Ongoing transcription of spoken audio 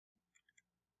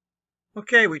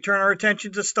Okay, we turn our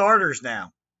attention to starters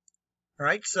now. All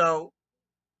right, so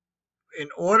in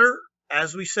order,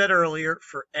 as we said earlier,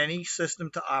 for any system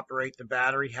to operate, the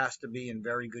battery has to be in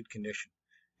very good condition.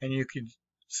 And you can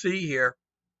see here,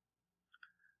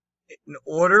 in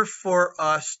order for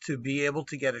us to be able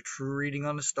to get a true reading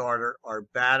on the starter, our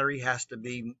battery has to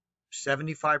be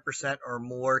 75% or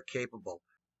more capable.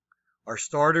 Our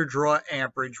starter draw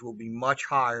amperage will be much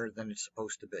higher than it's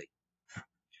supposed to be.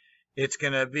 It's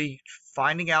going to be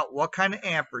finding out what kind of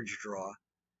amperage draw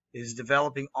is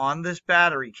developing on this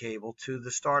battery cable to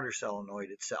the starter solenoid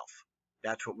itself.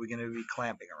 That's what we're going to be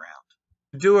clamping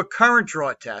around. Do a current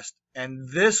draw test, and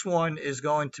this one is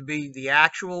going to be the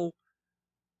actual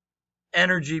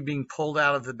energy being pulled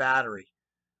out of the battery.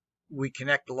 We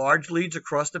connect large leads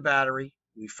across the battery.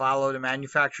 We follow the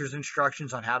manufacturer's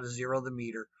instructions on how to zero the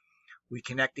meter. We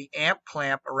connect the amp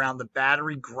clamp around the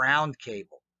battery ground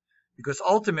cable, because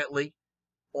ultimately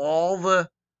all the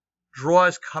draw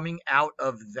is coming out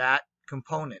of that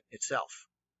component itself.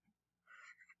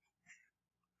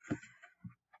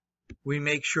 We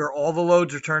make sure all the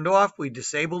loads are turned off. We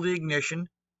disable the ignition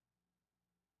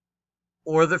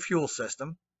or the fuel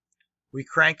system. We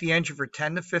crank the engine for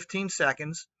 10 to 15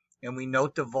 seconds, and we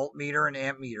note the voltmeter and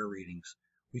amp meter readings.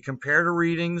 We compare the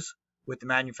readings with the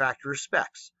manufacturer's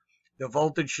specs. The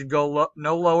voltage should go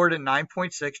no lower than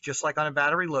 9.6, just like on a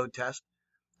battery load test.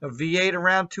 A V8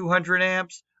 around 200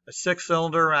 amps, a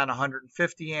 6-cylinder around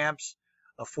 150 amps,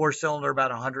 a 4-cylinder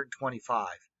about 125.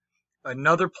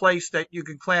 Another place that you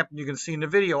can clamp, and you can see in the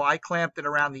video, I clamped it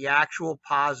around the actual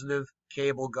positive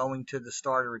cable going to the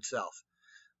starter itself.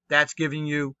 That's giving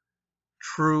you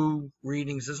true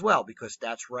readings as well, because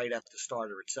that's right at the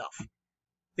starter itself.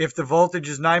 If the voltage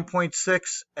is 9.6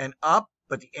 and up,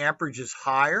 but the amperage is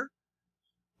higher,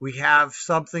 we have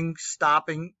something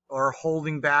stopping or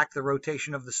holding back the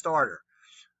rotation of the starter.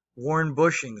 Worn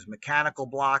bushings, mechanical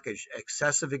blockage,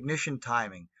 excessive ignition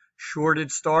timing,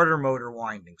 shorted starter motor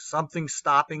windings, something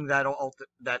stopping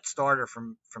that starter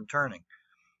from turning.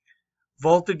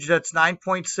 Voltage that's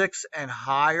 9.6 and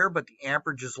higher, but the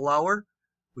amperage is lower,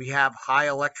 we have high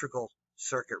electrical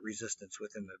circuit resistance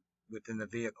within the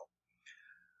vehicle.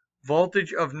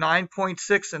 Voltage of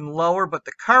 9.6 and lower, but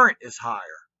the current is higher.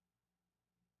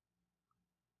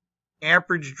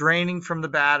 Amperage draining from the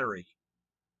battery.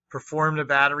 Perform the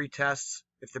battery tests.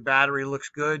 If the battery looks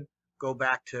good, go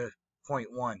back to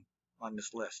 0.1 on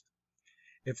this list.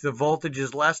 If the voltage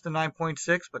is less than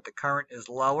 9.6, but the current is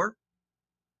lower,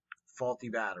 faulty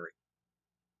battery.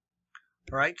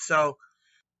 All right, so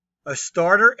a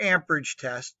starter amperage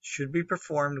test should be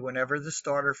performed whenever the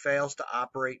starter fails to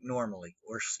operate normally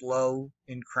or slow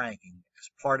in cranking as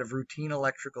part of routine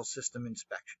electrical system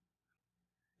inspection.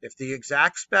 If the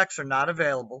exact specs are not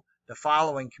available, the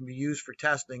following can be used for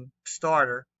testing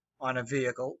starter on a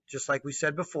vehicle. Just like we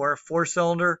said before, a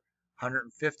 4-cylinder,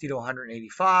 150 to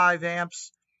 185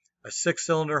 amps, a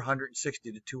 6-cylinder,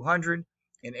 160 to 200,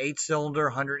 an 8-cylinder,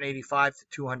 185 to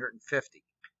 250.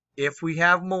 If we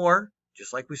have more,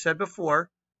 just like we said before,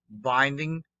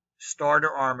 binding starter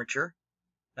armature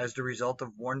as the result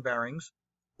of worn bearings.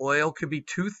 Oil could be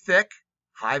too thick,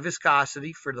 high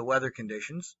viscosity for the weather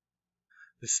conditions.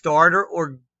 The starter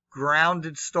or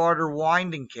grounded starter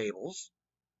winding cables,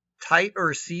 tight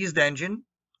or seized engine,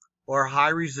 or high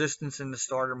resistance in the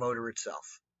starter motor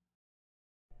itself.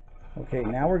 Okay,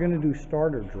 now we're going to do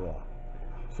starter draw.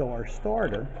 So our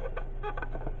starter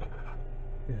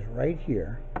is right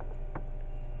here.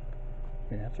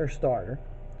 And that's our starter.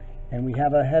 And we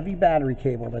have a heavy battery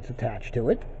cable that's attached to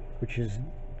it, which is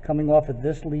coming off of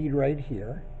this lead right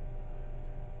here.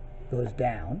 Goes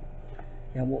down.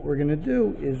 And what we're going to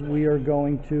do is we are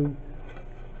going to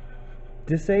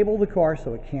disable the car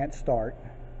so it can't start,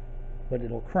 but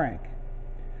it'll crank.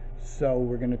 So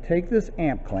we're going to take this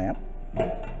amp clamp,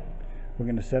 we're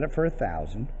going to set it for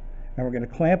 1,000, and we're going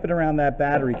to clamp it around that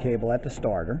battery cable at the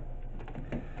starter,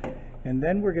 and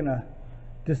then we're going to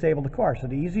disable the car. So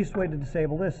the easiest way to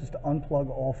disable this is to unplug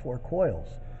all 4 coils.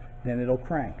 Then it'll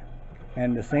crank.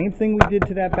 And the same thing we did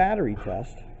to that battery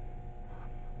test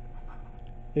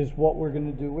is what we're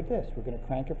going to do with this. We're going to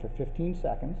crank it for 15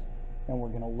 seconds, and we're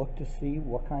going to look to see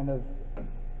what kind of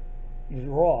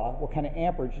draw, what kind of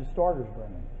amperage the starter's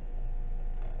bringing.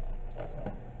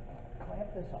 So,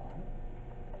 clamp this on.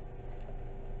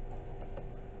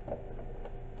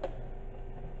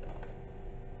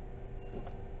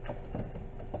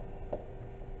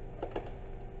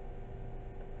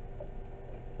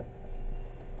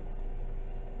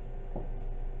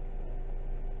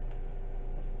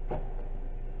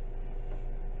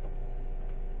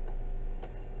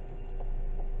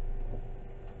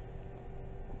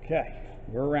 Okay.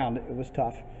 We're around it. It was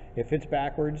tough. If it's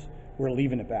backwards, we're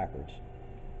leaving it backwards.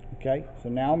 Okay, so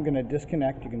now I'm going to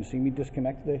disconnect. You can see me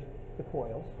disconnect the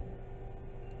coils.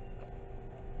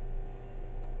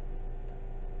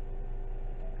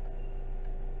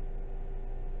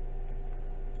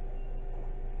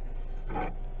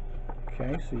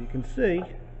 Okay, so you can see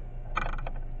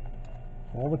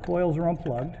all the coils are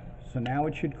unplugged. So now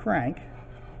it should crank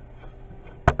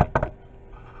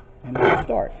and it'll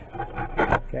start.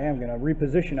 Okay, I'm going to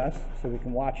reposition us so we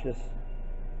can watch this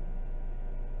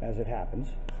as it happens.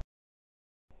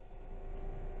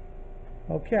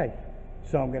 Okay,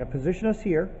 so I'm going to position us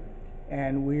here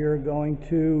and we're going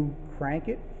to crank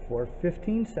it for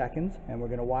 15 seconds and we're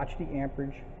going to watch the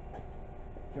amperage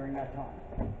during that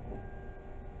time.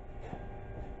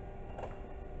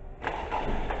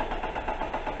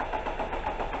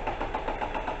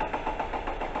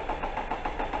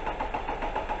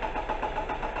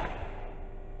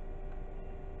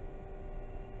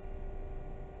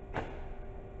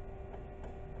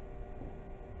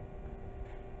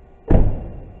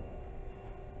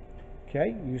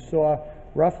 Okay, you saw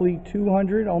roughly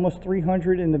 200, almost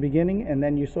 300 in the beginning, and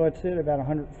then you saw it sit about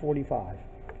 145,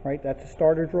 right? That's a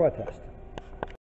starter draw test.